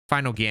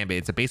Final Gambit.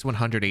 It's a base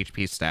 100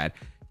 HP stat.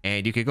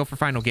 And you could go for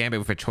Final Gambit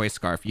with a Choice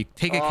Scarf. You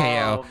take a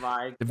KO.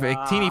 My The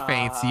Victini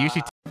faints. You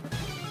usually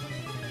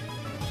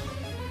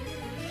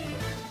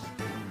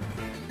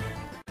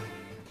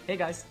Hey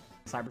guys,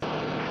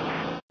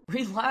 Cyber.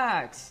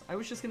 Relax, I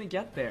was just gonna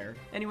get there.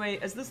 Anyway,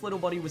 as this little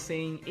buddy was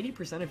saying,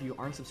 80% of you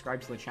aren't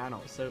subscribed to the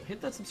channel, so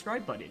hit that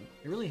subscribe button.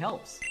 It really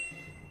helps.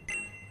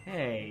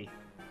 Hey,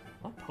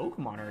 what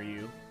Pokemon are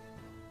you?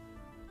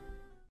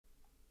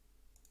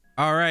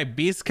 All right,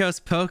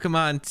 Beastcoast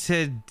Pokemon.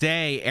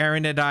 Today,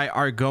 Aaron and I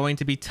are going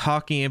to be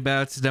talking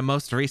about the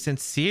most recent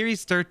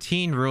Series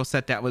 13 rule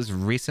set that was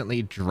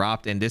recently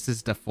dropped, and this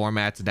is the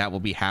format that will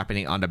be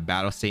happening on the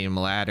Battle Stadium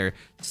ladder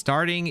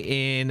starting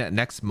in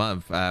next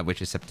month,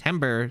 which is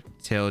September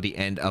till the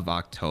end of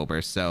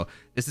October. So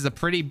this is a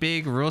pretty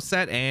big rule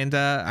set, and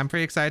I'm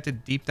pretty excited to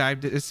deep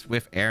dive this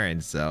with Aaron.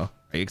 So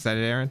are you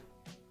excited, Aaron?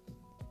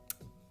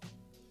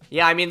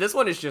 Yeah, I mean, this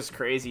one is just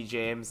crazy,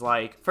 James.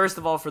 Like, first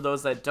of all, for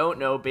those that don't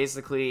know,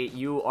 basically,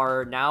 you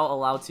are now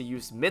allowed to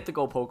use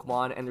mythical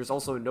Pokemon, and there's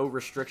also no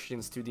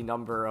restrictions to the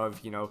number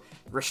of,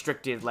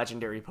 restricted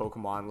legendary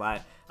Pokemon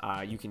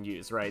that you can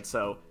use, right?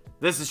 So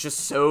this is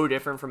just so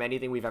different from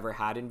anything we've ever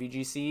had in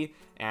VGC,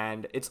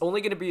 and it's only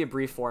going to be a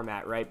brief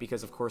format, right?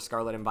 Because, of course,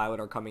 Scarlet and Violet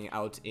are coming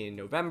out in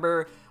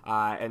November,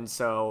 and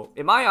so,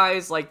 in my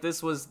eyes, like,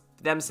 this was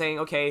them saying,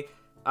 okay,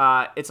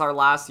 it's our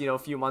last,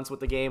 few months with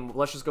the game.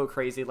 Let's just go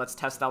crazy. Let's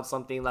test out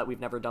something that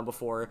we've never done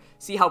before.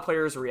 See how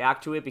players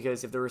react to it,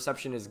 because if the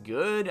reception is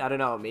good, I don't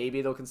know,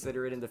 maybe they'll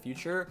consider it in the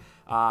future.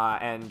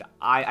 And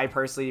I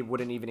personally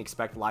wouldn't even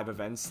expect live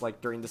events like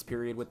during this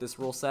period with this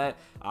rule set.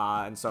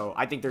 And so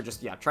I think they're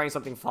just, trying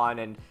something fun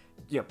and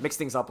mix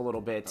things up a little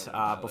bit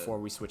before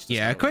we switch to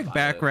a quick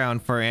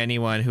background for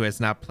anyone who has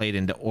not played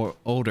in the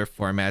older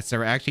formats. There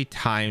were actually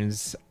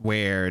times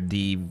where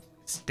the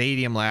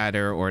Stadium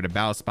ladder or the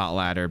Battle Spot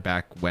ladder,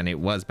 back when it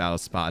was Battle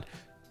Spot,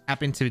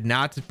 happened to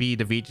not be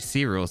the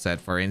VGC rule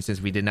set. For instance,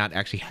 we did not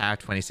actually have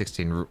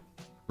 2016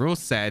 rule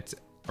set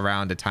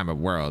around the time of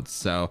Worlds,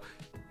 so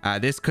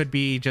this could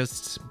be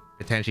just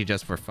potentially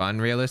just for fun,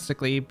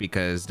 realistically,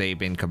 because they've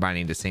been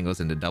combining the singles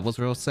and the doubles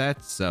rule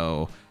set.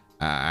 So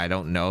I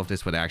don't know if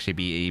this would actually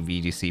be a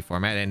VGC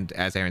format, and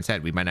as Aaron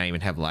said, we might not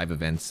even have live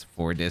events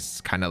for this,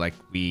 kind of like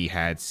we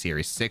had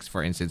Series 6,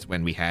 for instance,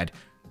 when we had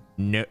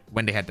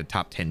when they had the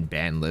top 10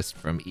 ban list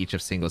from each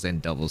of singles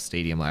and doubles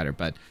Stadium ladder.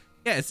 But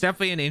yeah, it's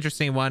definitely an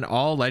interesting one.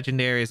 All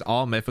legendaries,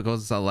 all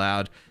mythicals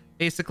allowed.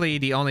 Basically,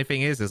 the only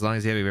thing is, as long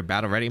as you have your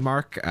battle ready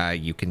mark,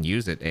 you can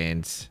use it.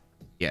 And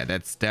yeah,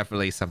 that's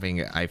definitely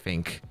something I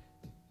think,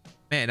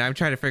 man, I'm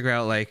trying to figure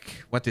out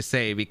like what to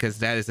say, because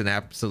that is an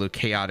absolute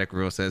chaotic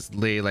rule set. It's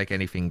literally like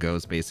anything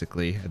goes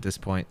basically at this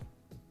point.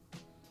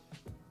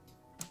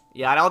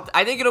 Yeah,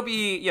 I think it'll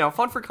be,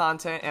 fun for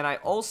content, and I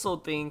also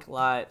think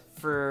that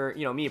for,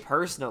 me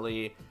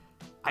personally,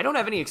 I don't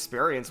have any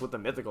experience with the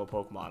mythical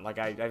Pokemon. Like,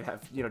 I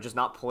have, just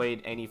not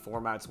played any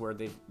formats where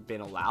they've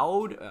been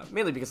allowed,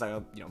 mainly because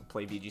I,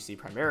 play VGC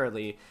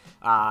primarily,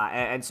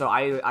 and so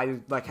I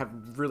like,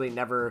 have really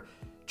never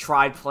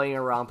tried playing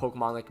around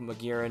Pokemon like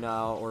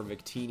Magearna or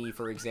Victini,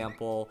 for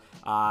example,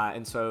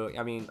 and so,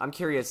 I mean, I'm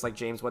curious, like,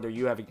 James, whether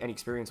you have any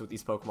experience with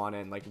these Pokemon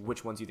and, like,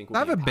 which ones you think will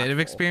I be have a bit of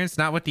impactful. experience,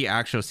 not with the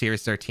actual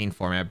Series 13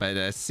 format,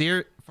 but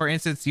for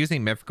instance,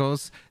 using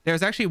Mythicals, there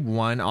was actually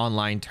one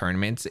online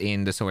tournament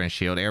in the Sword and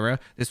Shield era.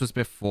 This was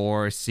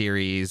before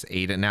Series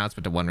 8 announced,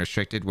 but the one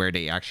restricted, where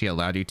they actually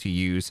allowed you to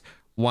use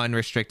one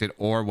restricted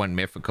or one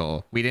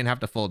Mythical. We didn't have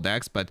the full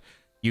decks, but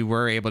you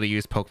were able to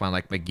use Pokemon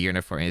like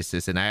Magearna, for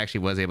instance, and I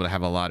actually was able to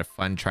have a lot of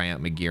fun trying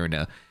out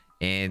Magearna.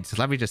 And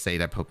let me just say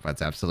that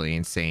Pokemon's absolutely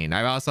insane.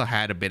 I've also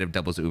had a bit of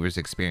Doubles Ubers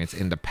experience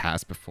in the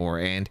past before,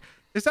 and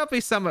there's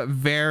definitely some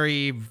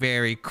very,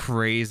 very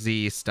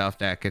crazy stuff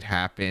that could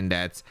happen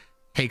that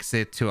takes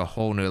it to a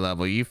whole new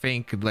level. You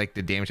think like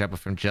the damage output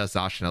from just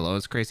Zacian alone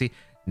is crazy?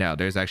 No,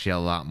 there's actually a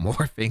lot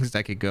more things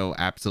that could go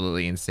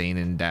absolutely insane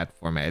in that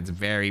format. It's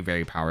very,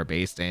 very power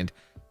based, and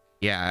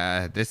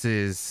yeah, this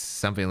is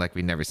something like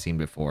we've never seen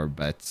before.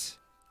 But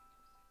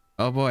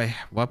oh boy,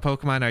 what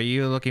Pokemon are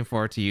you looking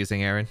forward to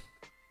using, Aaron?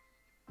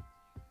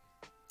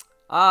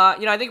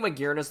 I think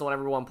Magearna is the one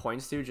everyone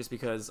points to just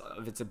because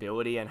of its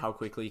ability and how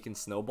quickly it can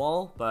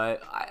snowball.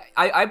 But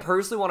I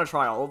personally want to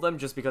try all of them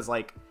just because,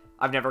 like,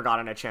 I've never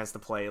gotten a chance to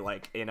play,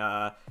 like, in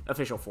a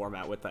official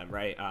format with them,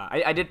 right?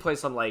 I did play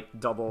some, like,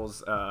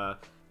 doubles, the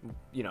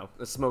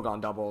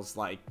Smogon doubles,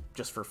 like,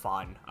 just for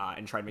fun,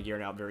 and tried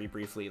Magearna out very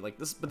briefly, like,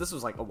 but this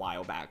was, like, a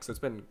while back, so it's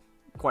been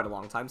quite a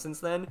long time since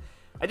then.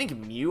 I think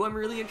Mew I'm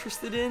really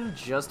interested in,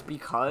 just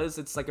because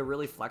it's, like, a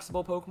really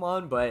flexible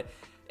Pokemon, but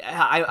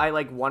I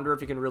like, wonder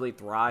if it can really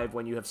thrive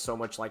when you have so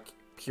much, like,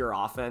 pure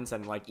offense,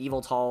 and, like,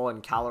 Yveltal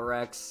and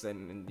Calyrex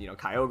and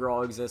Kyogre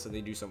all exist, and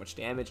they do so much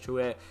damage to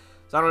it.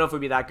 So I don't know if it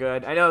would be that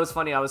good. I know it was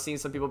funny. I was seeing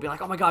some people be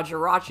like, oh my god,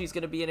 Jirachi's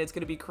going to be in it. It's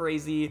going to be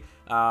crazy.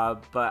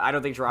 But I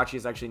don't think Jirachi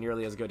is actually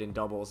nearly as good in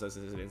doubles as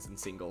it is in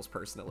singles,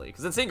 personally.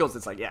 Because in singles,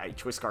 it's like, yeah,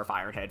 Twist Scarf,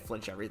 Iron Head,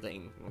 flinch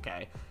everything.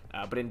 Okay.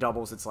 But in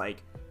doubles, it's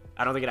like,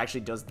 I don't think it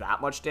actually does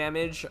that much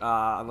damage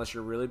unless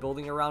you're really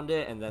building around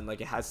it, and then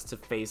like it has to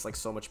face like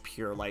so much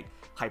pure like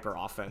hyper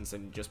offense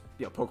and just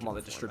Pokemon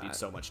that distribute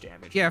so much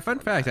damage. Yeah, fun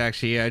fact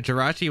actually,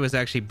 Jirachi was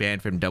actually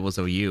banned from Doubles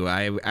OU.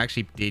 I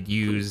actually did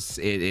use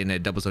it in a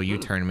Doubles OU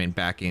tournament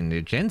back in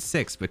the Gen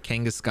 6 with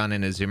Kangaskhan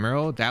and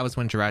Azumarill. That was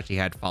when Jirachi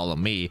had Follow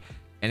Me,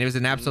 and it was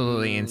an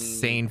absolutely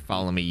insane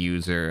Follow Me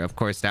user. Of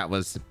course, that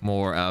was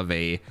more of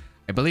a,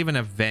 I believe, an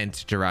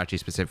event Jirachi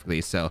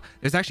specifically. So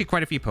there's actually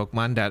quite a few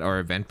Pokemon that are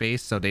event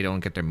based, so they don't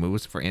get their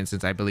moves. For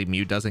instance, I believe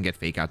Mew doesn't get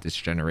Fake Out this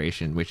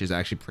generation, which is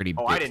actually pretty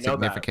I didn't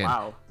significant. Know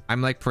that. Wow.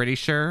 I'm like pretty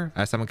sure,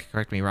 someone can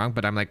correct me wrong,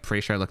 but I'm like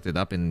pretty sure I looked it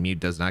up and Mew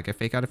does not get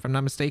Fake Out if I'm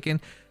not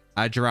mistaken.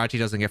 Jirachi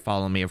doesn't get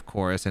Follow Me, of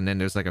course, and then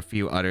there's like a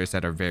few others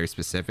that are very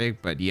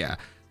specific, but yeah.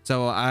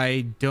 So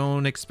I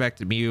don't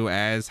expect Mew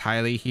as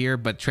highly here,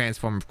 but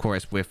Transform, of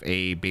course, with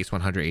a base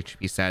 100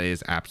 HP stat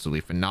is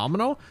absolutely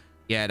phenomenal.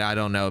 Yet I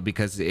don't know,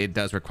 because it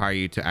does require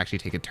you to actually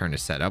take a turn to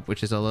set up,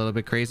 which is a little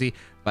bit crazy.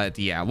 But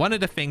yeah, one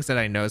of the things that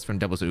I noticed from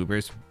Doubles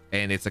Ubers,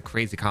 and it's a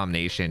crazy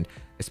combination,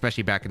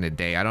 especially back in the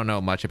day. I don't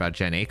know much about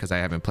Gen 8 because I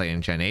haven't played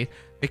in Gen 8.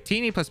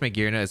 Victini plus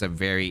Magearna is a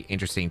very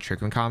interesting Trick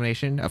Room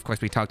combination. Of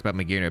course, we talked about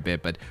Magearna a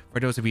bit, but for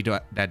those of you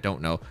that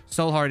don't know,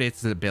 Soul Heart is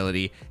its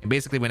ability. And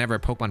basically, whenever a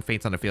Pokemon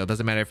faints on the field,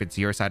 doesn't matter if it's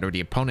your side or the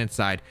opponent's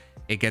side,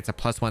 it gets a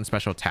 +1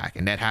 special attack.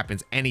 And that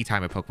happens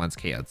anytime a Pokemon's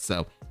KO'd.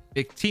 So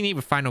Victini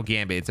with Final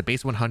Gambit, it's a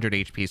base 100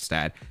 HP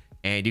stat,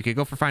 and you could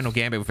go for Final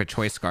Gambit with a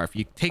Choice Scarf.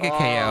 You take a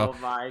KO,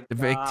 the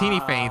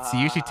Victini faints, you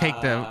usually take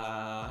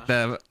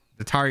the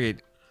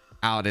target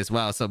out as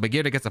well. So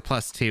Magearna gets a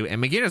 +2,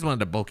 and Magearna is one of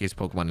the bulkiest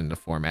Pokemon in the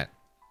format.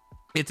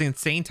 It's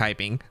insane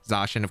typing.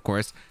 Zacian, of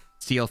course,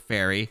 Steel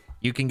Fairy.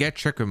 You can get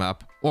Trick Room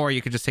up, or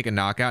you could just take a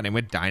knockout, and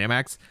with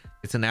Dynamax,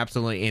 it's an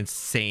absolutely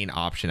insane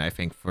option, I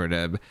think, for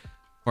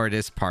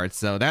this part.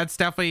 So that's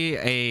definitely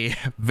a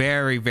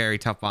very, very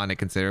tough one to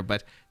consider.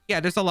 But yeah,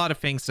 there's a lot of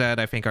things that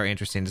I think are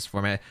interesting in this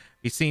format.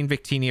 We've seen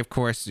Victini, of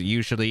course,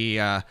 usually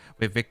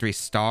with Victory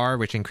Star,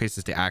 which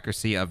increases the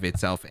accuracy of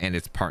itself and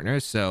its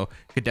partners. So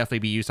could definitely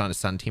be used on a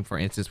Sun team, for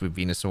instance, with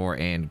Venusaur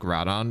and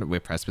Groudon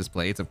with Precipice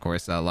Blades. Of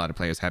course, a lot of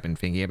players have been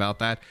thinking about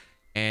that.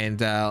 And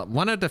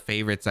one of the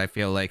favorites I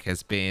feel like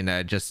has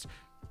been just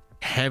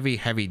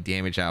heavy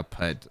damage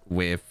output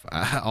with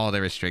all the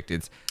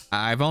restricteds.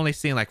 I've only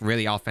seen like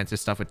really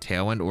offensive stuff with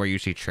Tailwind or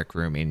usually Trick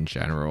Room in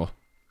general.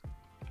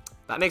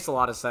 That makes a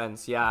lot of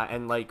sense, yeah,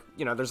 and like,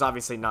 there's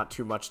obviously not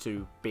too much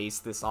to base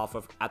this off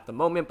of at the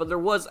moment, but there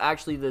was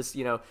actually this,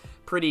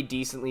 pretty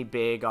decently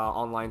big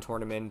online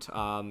tournament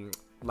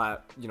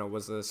that,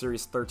 was a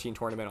Series 13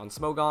 tournament on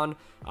Smogon,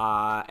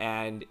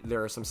 and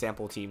there are some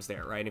sample teams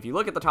there, right? And if you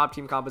look at the top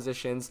team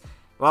compositions,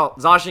 well,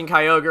 Zacian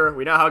Kyogre,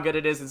 we know how good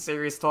it is in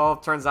Series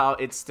 12. Turns out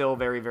it's still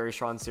very, very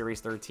strong in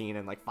Series 13,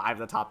 and like 5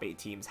 of the top 8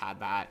 teams had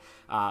that.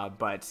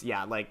 But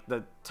yeah, like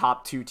the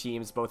top 2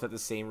 teams both had the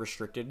same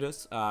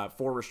restrictedness,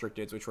 4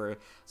 restricteds, which were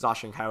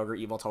Zacian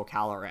Kyogre, Yveltal,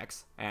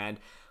 Calyrex. And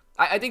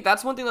I think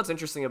that's one thing that's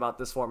interesting about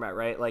this format,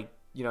 right? Like,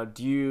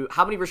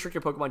 how many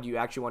restricted Pokemon do you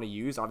actually want to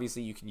use?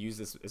 Obviously, you can use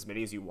this as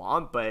many as you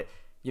want, but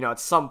at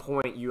some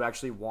point you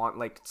actually want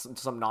like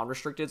some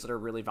non-restricteds that are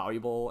really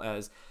valuable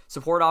as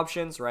support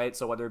options, right?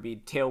 So whether it be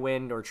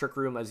Tailwind or Trick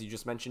Room, as you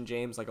just mentioned,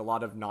 James, like a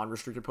lot of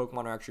non-restricted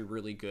Pokemon are actually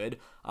really good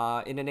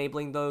in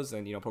enabling those.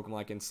 And, Pokemon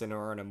like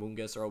Incineroar and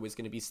Amoonguss are always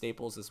going to be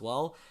staples as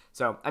well.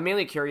 So I'm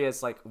mainly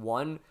curious, like,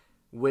 one,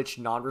 which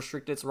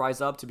non-restricteds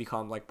rise up to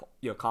become like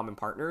common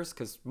partners,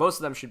 because most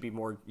of them should be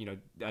more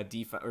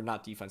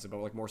not defensive, but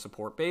like more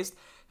support based,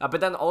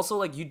 but then also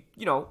like you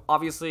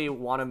obviously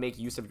want to make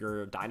use of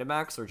your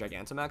Dynamax or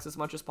Gigantamax as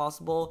much as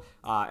possible,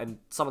 and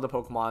some of the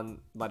Pokemon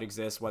that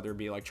exist, whether it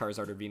be like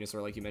Charizard or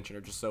Venusaur, like you mentioned,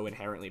 are just so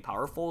inherently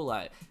powerful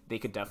that they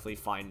could definitely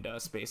find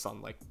space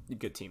on like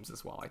good teams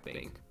as well, I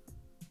think.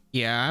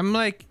 Yeah, I'm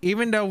like,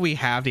 even though we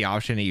have the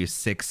option to use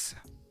 6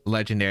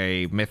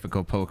 legendary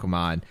mythical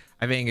Pokemon,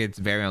 I think it's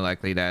very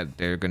unlikely that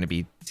there are going to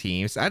be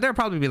teams. There'll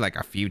probably be like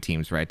a few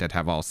teams, right, that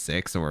have all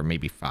 6 or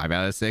maybe 5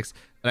 out of 6.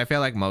 But I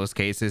feel like most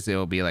cases it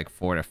will be like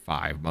 4 to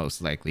 5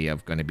 most likely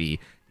of going to be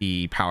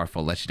the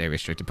powerful legendary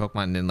restricted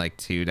Pokemon, and then like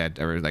 2 that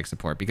are like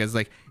support. Because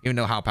like, even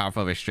though how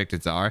powerful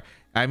restricteds are,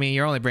 I mean,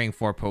 you're only bringing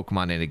 4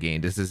 Pokemon in a game.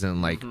 This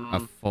isn't like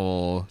a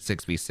full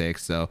 6v6.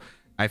 So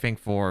I think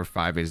 4 or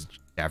 5 is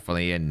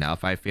definitely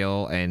enough, I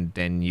feel. And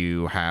then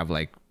you have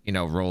like,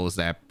 roles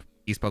that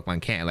these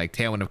Pokemon can't, like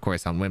Tailwind, of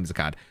course, on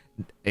Whimsicott.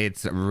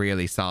 It's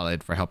really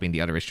solid for helping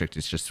the other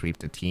restricteds just sweep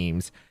the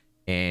teams.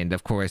 And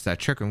of course,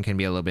 Trick Room can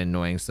be a little bit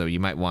annoying, so you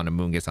might want to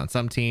Moongus on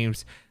some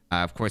teams.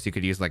 Of course, you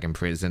could use like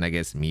Imprison, I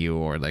guess, Mew,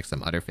 or like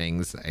some other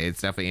things.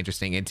 It's definitely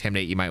interesting.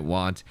 Intimidate you might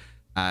want.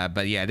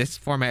 But yeah, this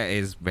format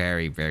is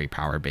very, very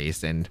power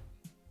based, and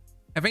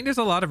I think there's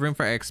a lot of room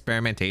for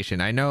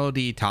experimentation. I know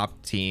the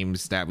top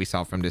teams that we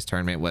saw from this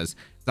tournament was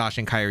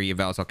Zacian, Kyrie,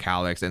 Yveltal,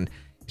 Calyrex, and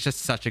it's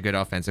just such a good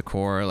offensive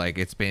core. Like,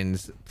 it's been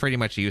pretty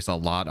much used a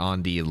lot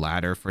on the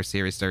ladder for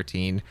Series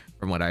 13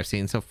 from what I've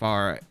seen so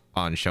far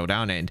on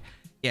Showdown, and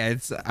Yeah,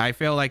 I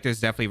feel like there's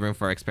definitely room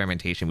for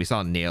experimentation. We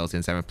saw Nails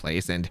in 7th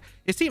place, and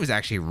his team is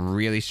actually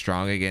really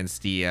strong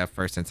against the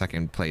first and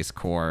second place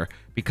core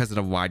because of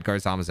the wide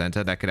guard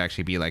Zamazenta. That could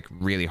actually be like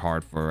really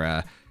hard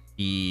for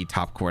the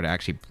top core to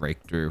actually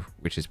break through,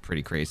 which is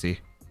pretty crazy.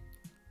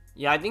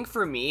 Yeah, I think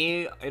for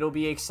me, it'll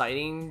be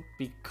exciting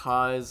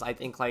because I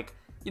think, like,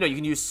 you know, you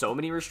can use so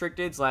many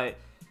restricteds. Like,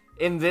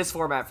 in this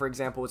format, for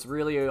example, it's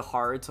really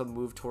hard to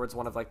move towards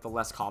one of, like, the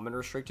less common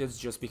restricteds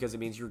just because it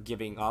means you're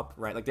giving up,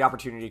 right? Like, the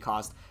opportunity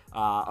cost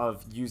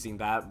of using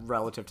that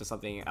relative to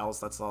something else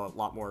that's a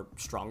lot more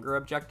stronger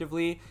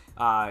objectively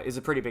is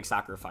a pretty big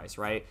sacrifice,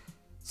 right?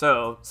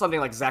 So something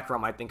like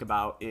Zekrom I think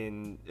about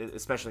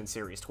especially in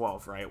Series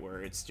 12, right,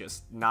 where it's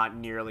just not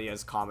nearly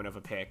as common of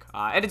a pick.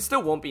 And it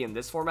still won't be in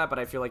this format, but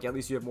I feel like at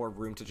least you have more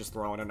room to just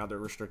throw in another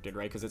restricted,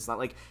 right? Because it's not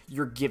like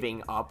you're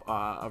giving up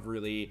a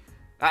really...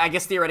 I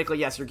guess theoretically,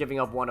 yes, you're giving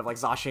up one of like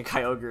Zacian,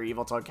 Kyogre,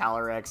 Evil Toad,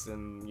 Calyrex,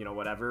 and, you know,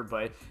 whatever,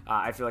 but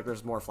I feel like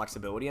there's more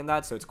flexibility in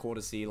that, so it's cool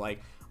to see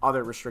like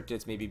other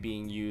restricteds maybe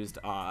being used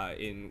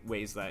in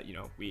ways that, you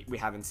know, we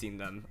haven't seen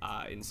them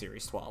in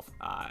Series 12.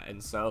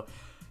 And so...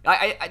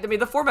 I mean,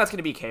 the format's going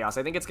to be chaos.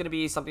 I think it's going to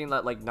be something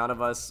that, like, none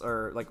of us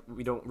are, like,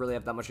 we don't really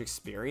have that much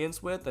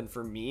experience with. And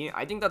for me,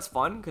 I think that's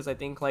fun because I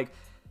think, like,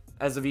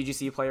 as a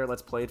VGC player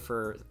that's played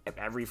for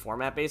every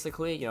format,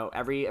 basically, you know,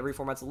 every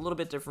format's a little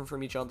bit different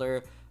from each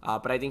other.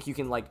 But I think you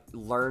can, like,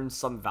 learn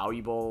some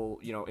valuable,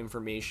 you know,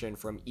 information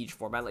from each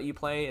format that you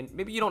play. And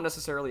maybe you don't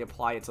necessarily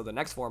apply it to the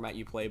next format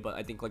you play, but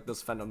I think, like,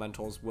 those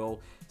fundamentals will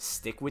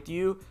stick with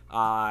you.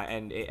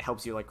 And it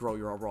helps you, like, grow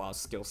your overall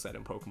skill set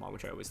in Pokemon,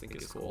 which I always think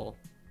is cool.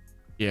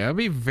 Yeah, it'll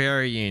be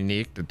very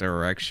unique, the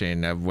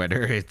direction of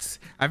whether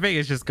I think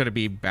it's just going to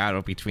be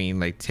battle between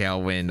like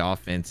Tailwind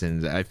offense,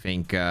 and I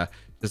think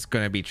it's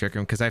going to be tricky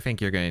because I think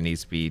you're going to need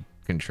speed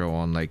control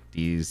on like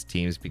these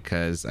teams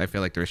because I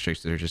feel like the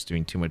restrictions are just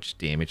doing too much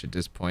damage at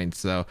this point.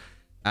 So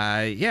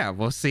yeah,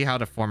 we'll see how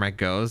the format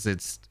goes.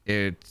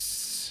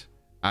 It's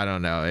I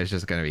don't know, it's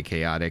just going to be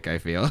chaotic, I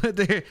feel.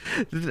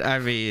 I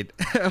mean,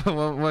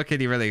 what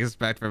can you really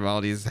expect from all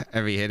these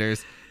heavy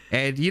hitters?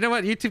 And you know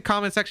what, YouTube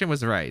comment section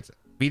was right.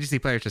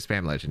 VGC players just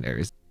spam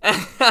legendaries.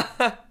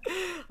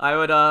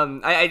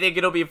 I think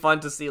it'll be fun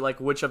to see like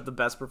which of the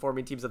best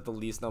performing teams have the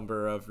least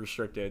number of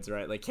restricteds,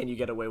 right? Like, can you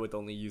get away with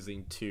only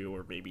using 2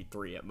 or maybe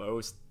 3 at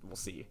most? We'll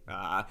see.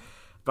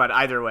 But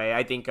either way,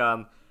 I think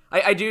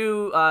I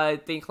do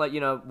think, like,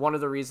 you know, one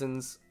of the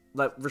reasons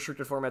that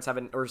restricted formats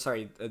haven't, or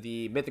sorry,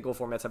 the mythical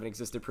formats haven't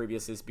existed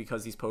previously is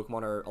because these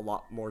Pokemon are a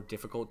lot more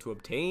difficult to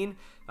obtain.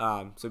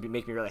 So it'd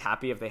make me really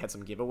happy if they had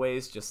some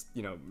giveaways, just,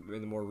 you know, in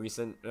the more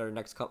recent or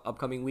next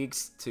upcoming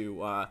weeks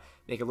to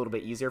make it a little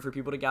bit easier for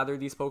people to gather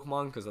these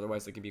Pokemon, because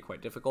otherwise they can be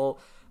quite difficult.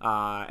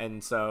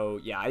 And so,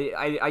 yeah,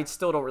 I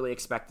still don't really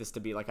expect this to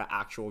be like an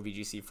actual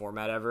VGC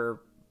format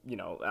ever, you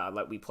know,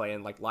 that we play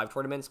in like live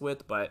tournaments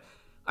with, but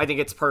I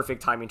think it's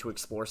perfect timing to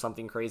explore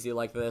something crazy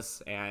like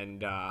this.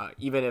 And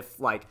even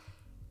if, like,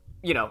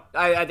 you know,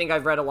 I think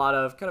I've read a lot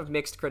of kind of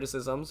mixed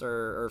criticisms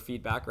or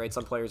feedback, right?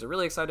 Some players are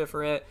really excited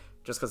for it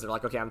just because they're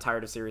like, okay, I'm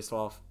tired of Series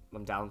 12.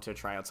 I'm down to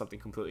try out something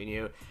completely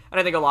new. And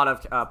I think a lot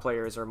of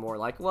players are more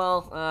like,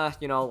 well,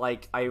 you know,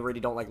 like, I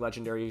already don't like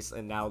legendaries,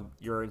 and now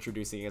you're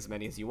introducing as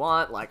many as you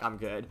want. Like, I'm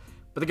good.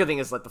 But the good thing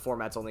is that the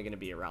format's only going to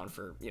be around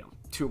for, you know,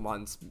 2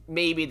 months.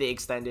 Maybe they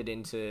extend it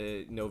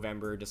into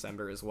November,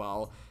 December as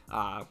well.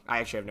 I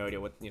actually have no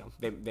idea what, you know,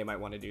 they might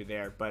want to do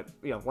there. But,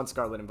 you know, once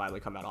Scarlet and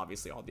Violet come out,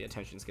 obviously all the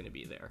attention's going to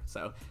be there.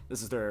 So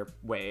this is their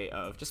way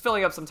of just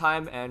filling up some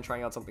time and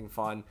trying out something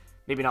fun.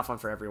 Maybe not fun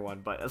for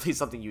everyone, but at least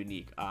something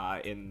unique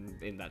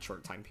in that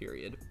short time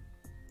period.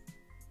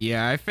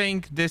 Yeah, I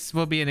think this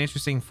will be an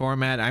interesting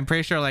format. I'm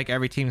pretty sure like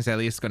every team is at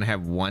least going to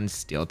have one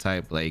steel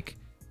type. Like,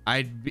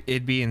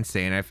 it'd be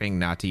insane, I think,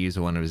 not to use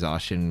one of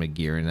Zacian,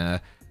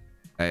 Magirina.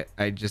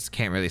 I just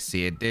can't really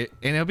see it.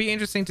 And it'll be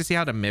interesting to see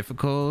how the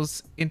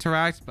mythicals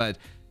interact, but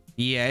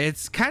yeah,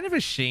 it's kind of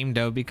a shame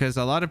though, because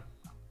a lot of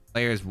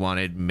players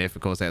wanted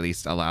mythicals at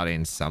least allowed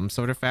in some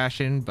sort of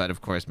fashion, but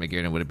of course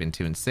Magirina would have been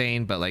too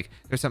insane. But like,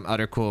 there's some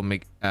other cool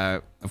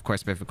of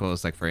course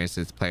mythicals, like for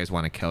instance, players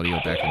wanted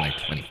Keldeo back in like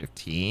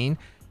 2015.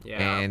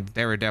 Yeah, and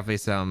there were definitely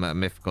some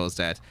mythicals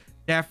that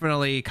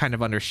definitely kind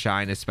of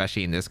undershine,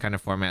 especially in this kind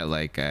of format,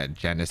 like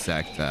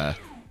Genesect.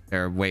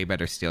 There are way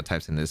better steel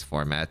types in this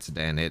format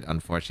than it,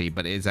 unfortunately,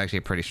 but it's actually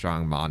a pretty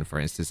strong mon, for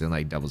instance, in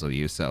like Doubles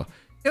OU. So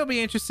it'll be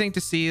interesting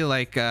to see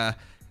like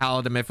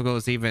how the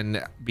mythicals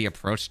even be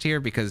approached here,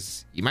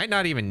 because you might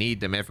not even need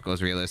the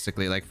mythicals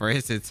realistically. Like for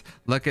instance,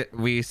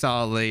 we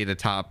saw the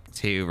top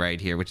 2 right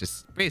here, which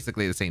is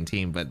basically the same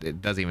team, but it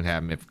doesn't even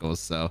have mythicals.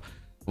 So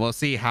we'll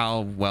see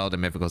how well the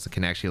mythicals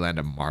can actually land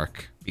a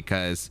mark,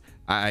 because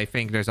I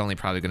think there's only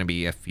probably going to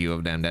be a few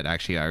of them that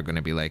actually are going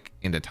to be like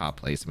in the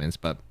top placements,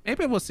 but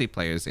maybe we'll see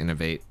players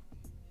innovate.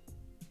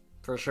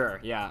 For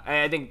sure, yeah.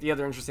 I think the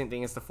other interesting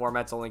thing is the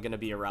format's only going to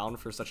be around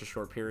for such a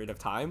short period of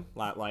time.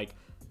 Like,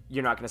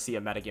 you're not going to see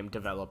a metagame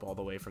develop all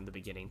the way from the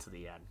beginning to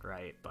the end,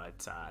 right?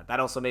 But that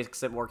also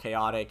makes it more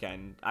chaotic,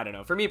 and I don't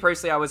know. For me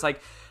personally, I was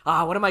like,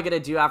 what am I going to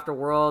do after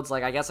Worlds?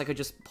 Like, I guess I could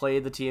just play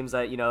the teams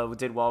that, you know,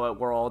 did well at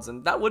Worlds,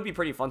 and that would be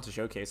pretty fun to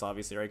showcase,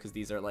 obviously, right? Because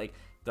these are, like,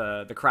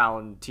 the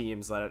crown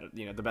teams that,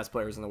 you know, the best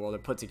players in the world are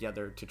put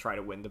together to try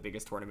to win the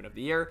biggest tournament of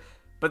the year.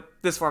 But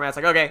this format's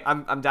like, okay,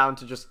 I'm down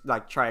to just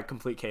like try a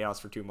complete chaos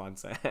for 2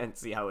 months and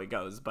see how it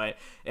goes. But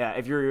yeah,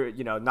 if you're,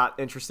 you know, not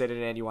interested in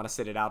it and you want to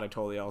sit it out, I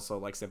totally also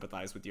like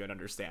sympathize with you and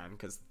understand,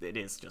 because it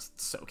is just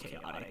so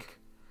chaotic.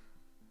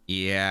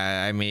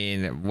 Yeah, I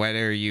mean,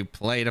 whether you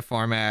play the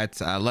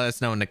format, let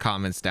us know in the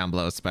comments down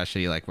below,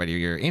 especially like whether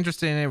you're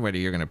interested in it, whether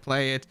you're gonna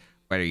play it,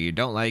 whether you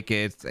don't like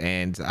it.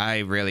 And I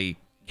really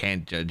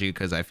can't judge you,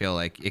 because I feel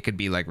like it could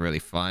be like really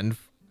fun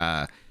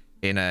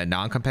in a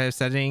non-competitive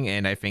setting,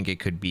 and I think it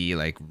could be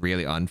like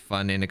really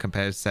unfun in a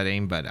competitive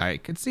setting. But I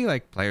could see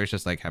like players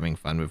just like having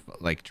fun with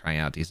like trying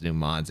out these new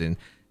mods and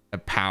a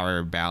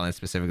power balance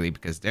specifically,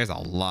 because there's a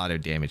lot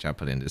of damage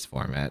output in this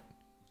format.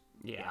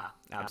 Yeah,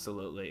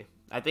 absolutely.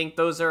 I think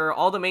those are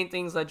all the main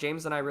things that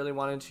James and I really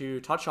wanted to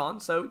touch on.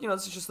 So, you know,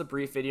 this is just a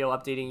brief video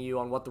updating you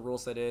on what the rule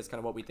set is, kind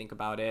of what we think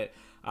about it.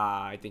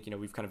 I think, you know,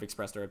 we've kind of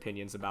expressed our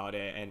opinions about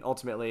it, and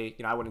ultimately,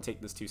 you know, I wouldn't take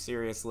this too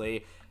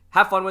seriously.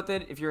 Have fun with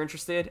it if you're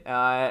interested,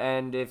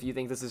 and if you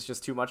think this is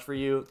just too much for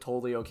you,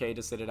 totally okay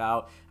to sit it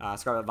out.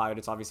 Scarlet Violet,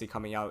 it's obviously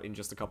coming out in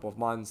just a couple of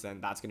months,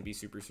 and that's going to be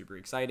super, super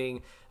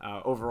exciting.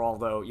 Overall,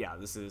 though, yeah,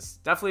 this is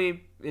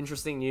definitely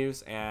interesting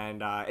news,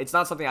 and it's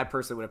not something I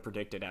personally would have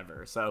predicted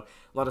ever. So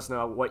let us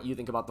know what you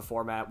think about the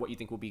format, what you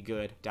think will be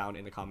good down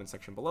in the comment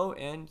section below.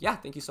 And yeah,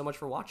 thank you so much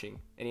for watching.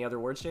 Any other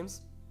words,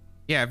 James?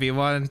 Yeah, if you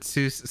want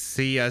to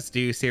see us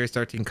do Series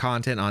 13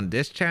 content on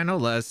this channel,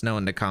 let us know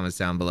in the comments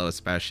down below,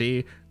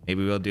 especially.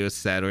 Maybe we'll do a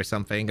set or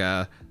something.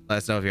 Let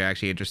us know if you're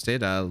actually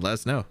interested. Let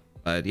us know.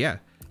 But yeah,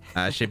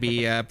 should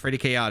be pretty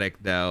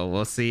chaotic, though.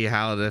 We'll see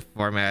how the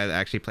format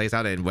actually plays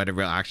out and whether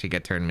we'll actually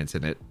get tournaments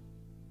in it.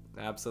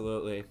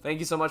 Absolutely. Thank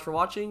you so much for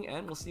watching,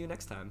 and we'll see you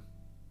next time.